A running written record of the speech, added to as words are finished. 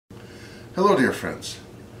Hello dear friends,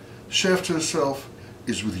 Chef to Yourself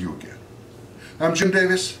is with you again. I'm Jim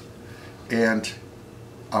Davis, and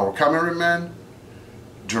our cameraman,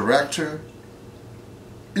 director,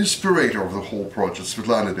 inspirator of the whole project,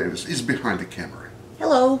 Svetlana Davis, is behind the camera.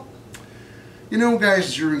 Hello. You know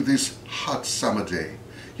guys, during this hot summer day,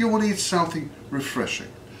 you want to eat something refreshing,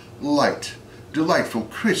 light, delightful,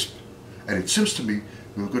 crisp, and it seems to me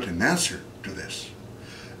we've got an answer to this.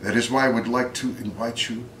 That is why I would like to invite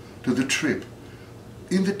you to the trip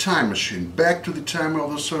in the time machine back to the time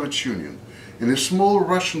of the Soviet Union in a small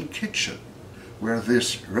Russian kitchen where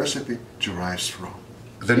this recipe derives from.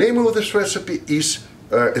 The name of this recipe is,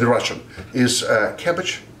 in Russian, is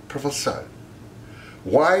cabbage provençal.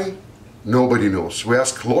 Why? Nobody knows. We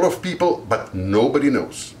ask a lot of people, but nobody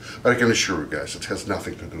knows. But I can assure you guys, it has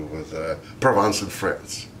nothing to do with Provence and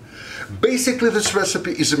France. Basically, this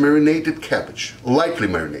recipe is a marinated cabbage, lightly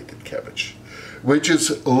marinated cabbage, which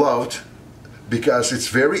is loved because it's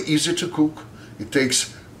very easy to cook, it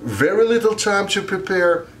takes very little time to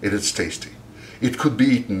prepare, and it's tasty. It could be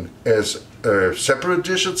eaten as a separate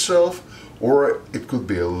dish itself, or it could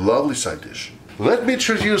be a lovely side dish. Let me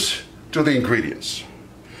introduce to the ingredients.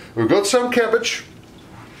 We've got some cabbage,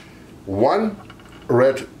 1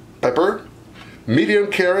 red pepper,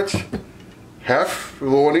 medium carrot, half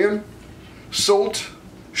onion, salt,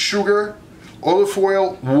 sugar, olive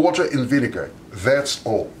oil, water and vinegar. That's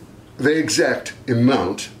all. The exact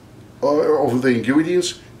amount of the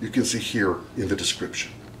ingredients you can see here in the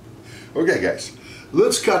description. Okay guys,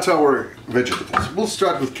 let's cut our vegetables. We'll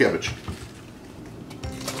start with cabbage.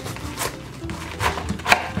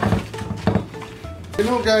 You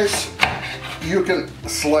know guys, you can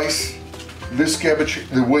slice this cabbage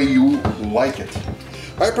the way you like it.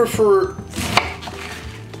 I prefer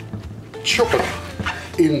chop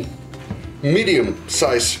it in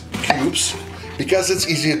medium-sized cubes because it's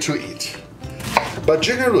easier to eat. But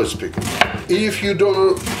generally speaking, if you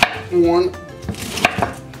don't want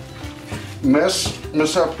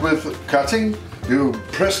mess up with cutting, you're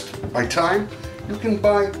pressed by time, you can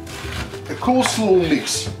buy a coleslaw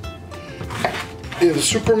mix in the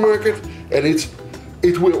supermarket, and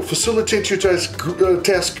it will facilitate your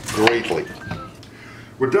task greatly.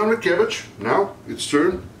 We're done with cabbage. Now it's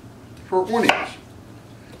turn for onions.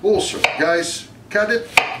 Also, guys, cut it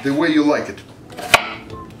the way you like it.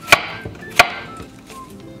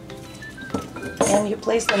 And you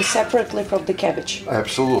place them separately from the cabbage.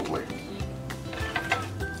 Absolutely.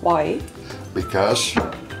 Why? Because,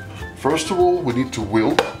 first of all, we need to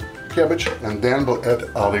wilt cabbage, and then we'll add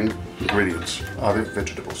other ingredients, other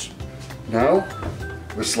vegetables. Now,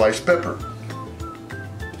 we slice pepper.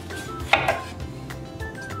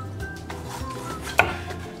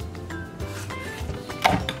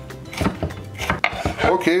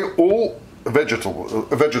 Okay, all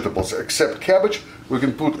vegetables except cabbage we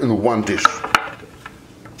can put in one dish.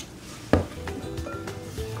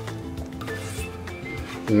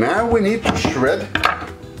 Now we need to shred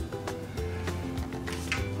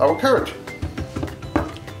our carrot,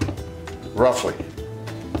 roughly.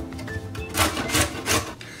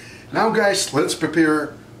 Now guys, let's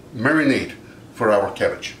prepare marinade for our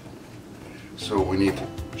cabbage. So we need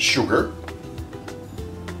sugar,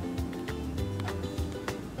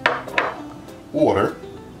 water,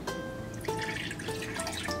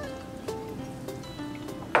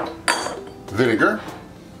 vinegar,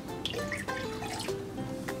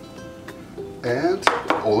 and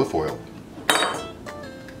olive oil.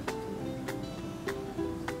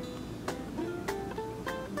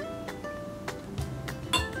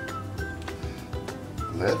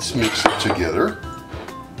 Let's mix it together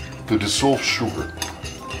to dissolve sugar.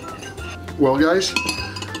 Well guys,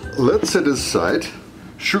 let's set it aside.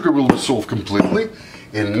 Sugar will dissolve completely,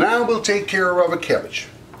 and now we'll take care of our cabbage.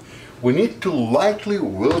 We need to lightly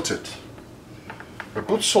wilt it. I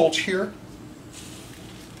put salt here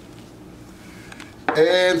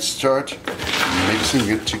and start mixing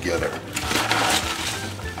it together.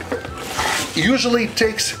 Usually it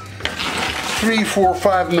takes 3, 4,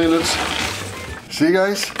 5 minutes. See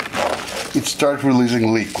guys, it starts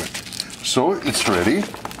releasing liquid, so it's ready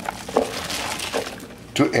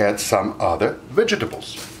to add some other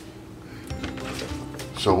vegetables.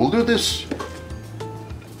 So we'll do this.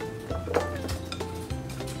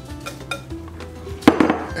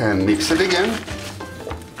 And mix it again.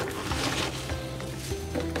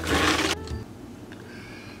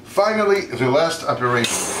 Finally, the last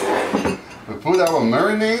operation. We put our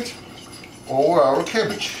marinade over our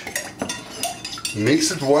cabbage.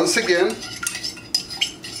 Mix it once again.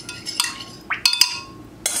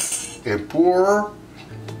 And pour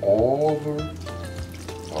over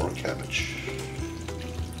our cabbage.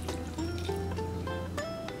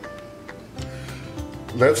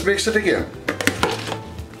 let's mix it again.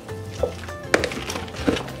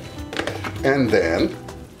 And then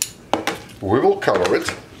we will cover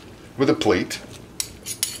it with a plate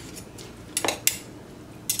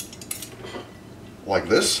like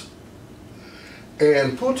this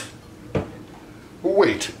and put,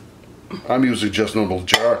 wait, I'm using just normal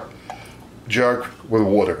jar with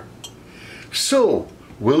water. So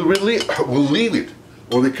we'll leave it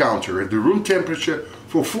on the counter at the room temperature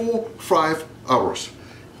for 4-5 hours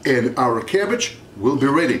and our cabbage will be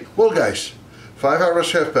ready. Well guys, 5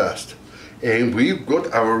 hours have passed and we've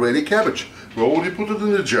got our ready cabbage. We already put it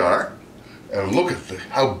in the jar and look at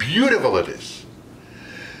how beautiful it is.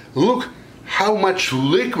 Look how much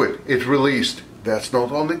liquid it released. That's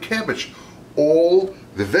not only cabbage, all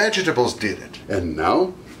the vegetables did it. And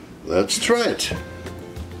now let's try it.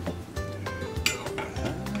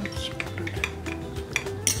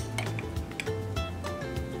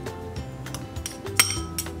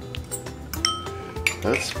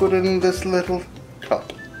 Let's put it in this little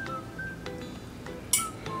cup.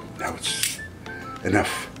 Now it's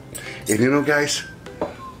enough. And you know guys,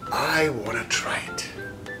 I want to try it.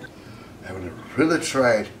 I want to really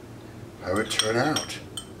try it, how it turned out.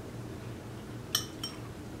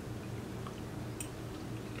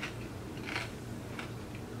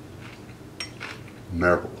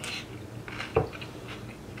 Marvelous.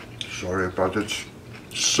 Sorry about it.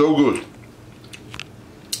 So good.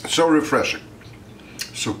 So refreshing.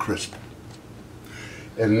 So crisp.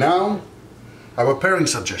 And now, our pairing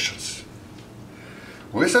suggestions.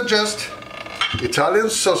 We suggest Italian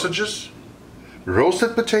sausages,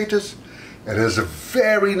 roasted potatoes, and as a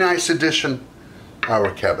very nice addition,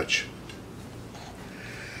 our cabbage.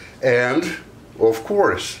 And, of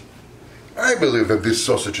course, I believe that these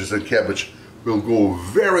sausages and cabbage will go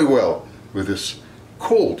very well with this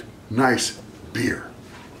cold, nice beer.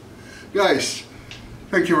 Guys,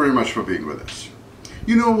 thank you very much for being with us.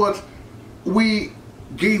 You know what? We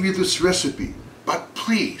gave you this recipe, but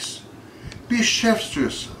please, be chefs to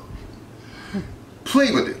yourself.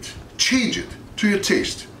 Play with it, change it to your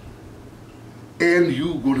taste, and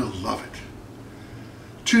you're gonna love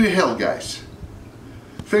it. To your health, guys.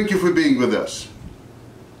 Thank you for being with us.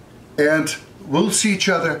 And we'll see each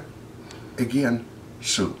other again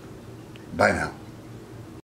soon. Bye now.